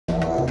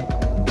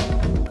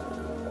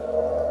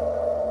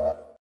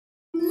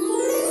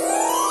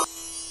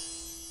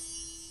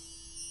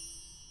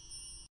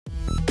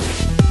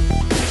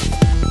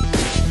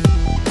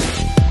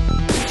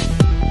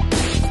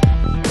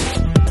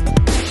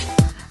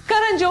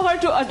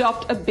Johar to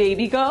adopt a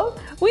baby girl?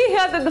 We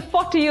hear that the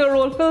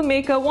 40-year-old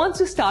filmmaker wants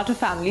to start a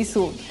family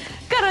soon.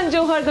 Karan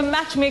Johar, the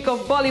matchmaker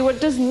of Bollywood,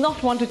 does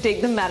not want to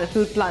take the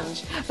marital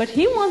plunge, but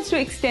he wants to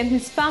extend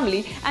his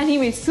family and he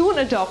may soon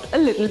adopt a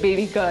little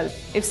baby girl,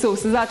 if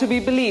sources are to be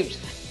believed.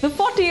 The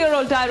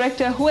 40-year-old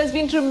director, who has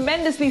been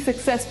tremendously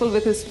successful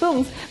with his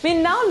films, may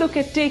now look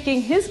at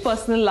taking his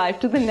personal life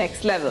to the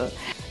next level.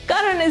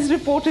 Karan is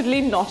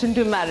reportedly not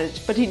into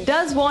marriage, but he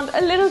does want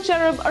a little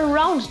cherub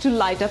around to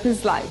light up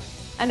his life.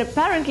 And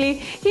apparently,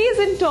 he is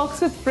in talks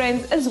with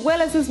friends as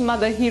well as his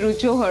mother Hiroo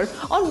Johar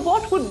on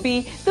what would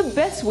be the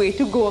best way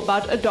to go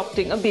about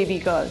adopting a baby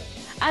girl.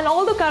 And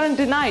although Karan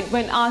denied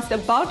when asked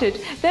about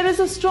it, there is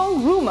a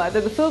strong rumor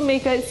that the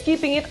filmmaker is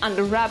keeping it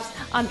under wraps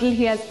until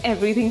he has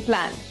everything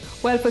planned.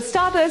 Well, for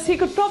starters, he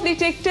could probably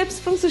take tips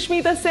from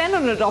Sushmita Sen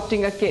on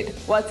adopting a kid.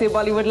 What's your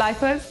Bollywood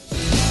lifers?